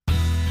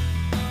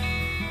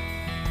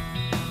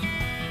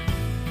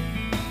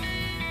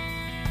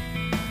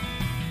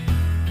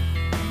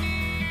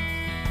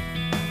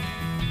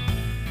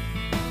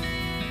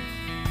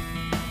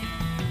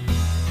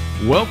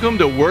Welcome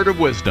to Word of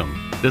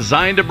Wisdom,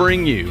 designed to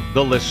bring you,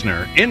 the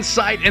listener,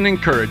 insight and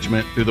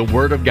encouragement through the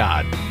Word of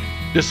God.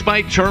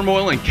 Despite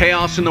turmoil and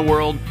chaos in the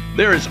world,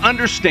 there is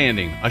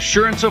understanding,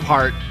 assurance of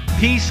heart,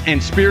 peace,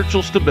 and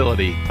spiritual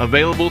stability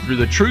available through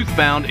the truth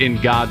found in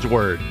God's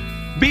Word.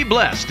 Be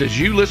blessed as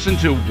you listen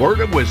to Word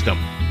of Wisdom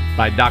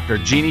by Dr.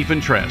 Jeannie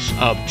Fentress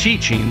of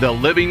Teaching the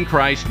Living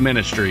Christ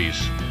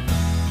Ministries.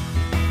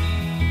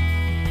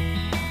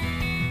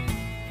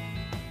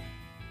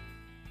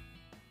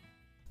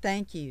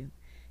 Thank you.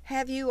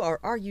 Have you or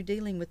are you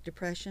dealing with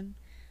depression?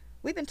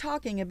 We've been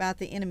talking about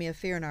the enemy of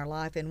fear in our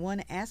life, and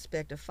one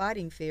aspect of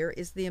fighting fear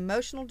is the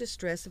emotional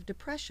distress of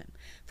depression.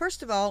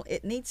 First of all,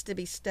 it needs to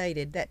be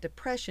stated that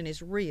depression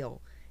is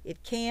real.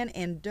 It can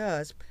and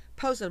does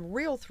pose a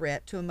real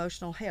threat to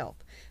emotional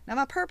health. Now,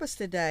 my purpose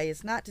today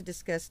is not to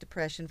discuss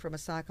depression from a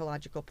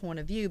psychological point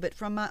of view, but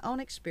from my own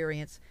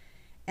experience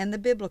and the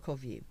biblical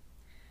view.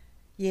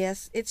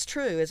 Yes, it's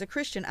true. As a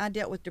Christian, I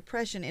dealt with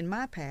depression in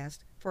my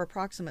past for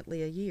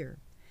approximately a year.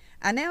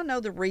 I now know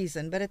the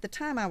reason, but at the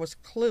time I was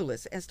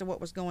clueless as to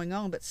what was going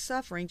on, but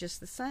suffering just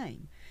the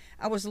same.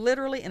 I was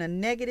literally in a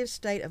negative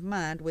state of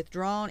mind,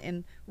 withdrawn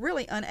and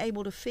really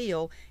unable to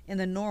feel in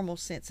the normal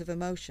sense of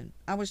emotion.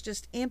 I was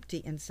just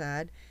empty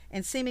inside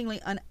and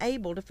seemingly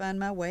unable to find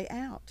my way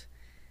out.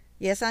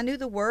 Yes, I knew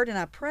the word and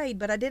I prayed,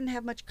 but I didn't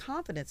have much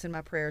confidence in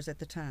my prayers at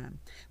the time.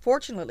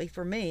 Fortunately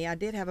for me, I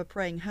did have a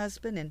praying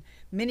husband and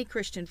many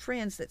Christian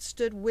friends that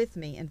stood with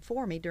me and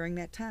for me during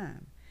that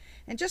time.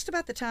 And just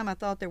about the time I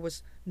thought there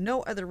was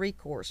no other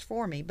recourse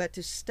for me but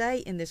to stay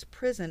in this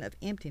prison of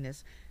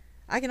emptiness,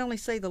 I can only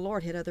say the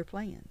Lord had other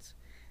plans.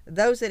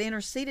 Those that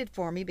interceded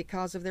for me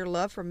because of their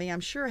love for me,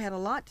 I'm sure had a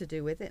lot to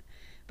do with it.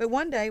 But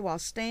one day, while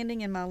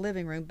standing in my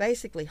living room,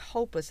 basically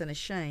hopeless and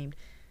ashamed,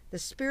 the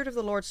Spirit of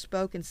the Lord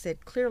spoke and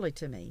said clearly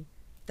to me,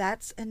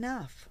 "That's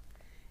enough."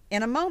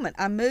 In a moment,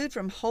 I moved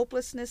from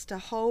hopelessness to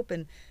hope,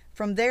 and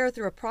from there,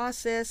 through a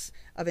process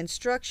of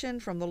instruction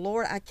from the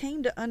Lord, I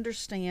came to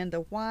understand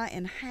the why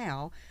and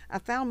how I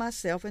found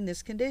myself in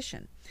this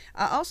condition.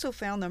 I also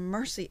found the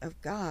mercy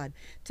of God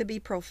to be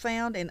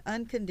profound and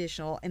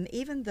unconditional, and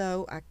even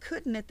though I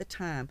couldn't at the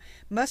time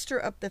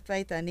muster up the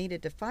faith I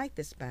needed to fight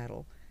this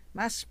battle,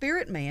 my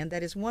spirit man,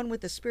 that is one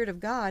with the Spirit of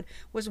God,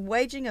 was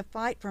waging a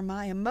fight for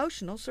my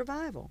emotional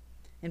survival.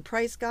 And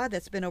praise God,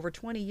 that's been over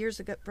 20 years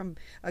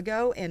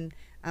ago, and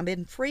I've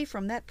been free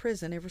from that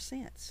prison ever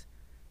since.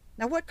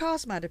 Now, what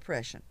caused my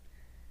depression?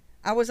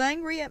 I was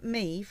angry at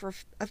me for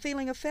a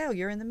feeling of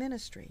failure in the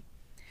ministry.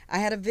 I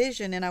had a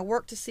vision and I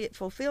worked to see it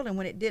fulfilled, and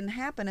when it didn't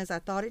happen as I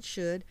thought it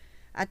should,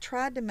 I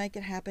tried to make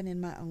it happen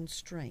in my own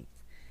strength.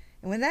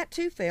 And when that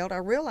too failed, I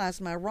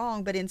realized my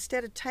wrong, but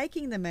instead of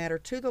taking the matter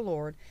to the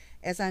Lord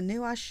as I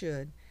knew I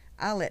should,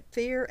 I let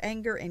fear,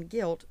 anger, and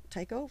guilt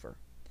take over.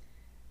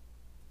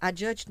 I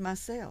judged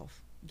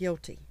myself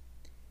guilty,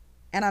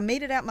 and I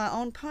meted out my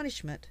own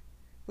punishment,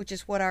 which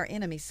is what our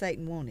enemy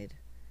Satan wanted.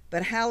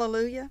 But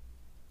hallelujah,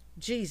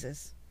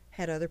 Jesus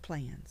had other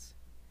plans.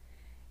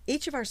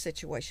 Each of our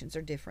situations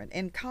are different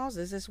and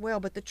causes as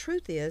well, but the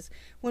truth is,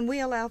 when we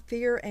allow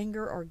fear,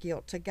 anger, or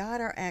guilt to guide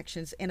our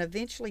actions and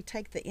eventually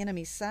take the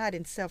enemy's side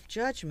in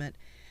self-judgment,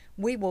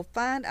 we will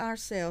find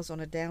ourselves on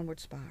a downward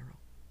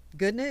spiral.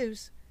 Good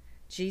news,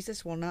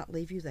 Jesus will not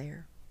leave you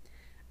there.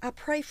 I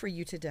pray for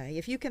you today.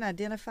 If you can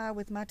identify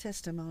with my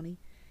testimony,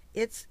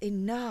 it's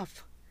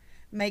enough.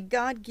 May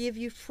God give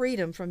you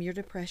freedom from your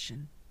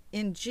depression.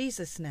 In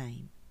Jesus'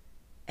 name,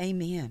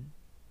 amen.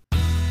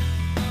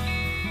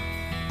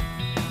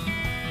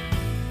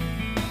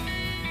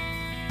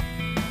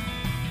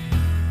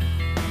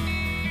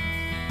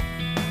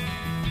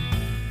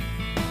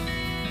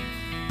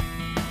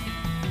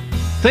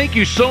 Thank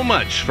you so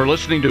much for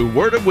listening to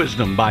Word of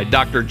Wisdom by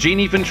Dr.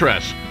 Jeannie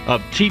Fentress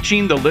of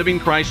Teaching the Living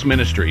Christ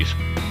Ministries.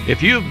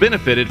 If you have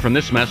benefited from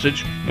this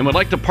message and would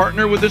like to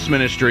partner with this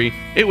ministry,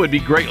 it would be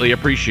greatly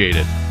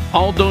appreciated.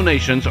 All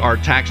donations are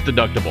tax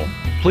deductible.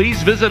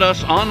 Please visit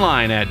us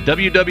online at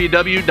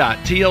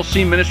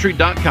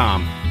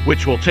www.tlcministry.com,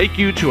 which will take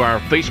you to our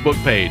Facebook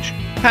page.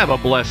 Have a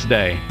blessed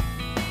day.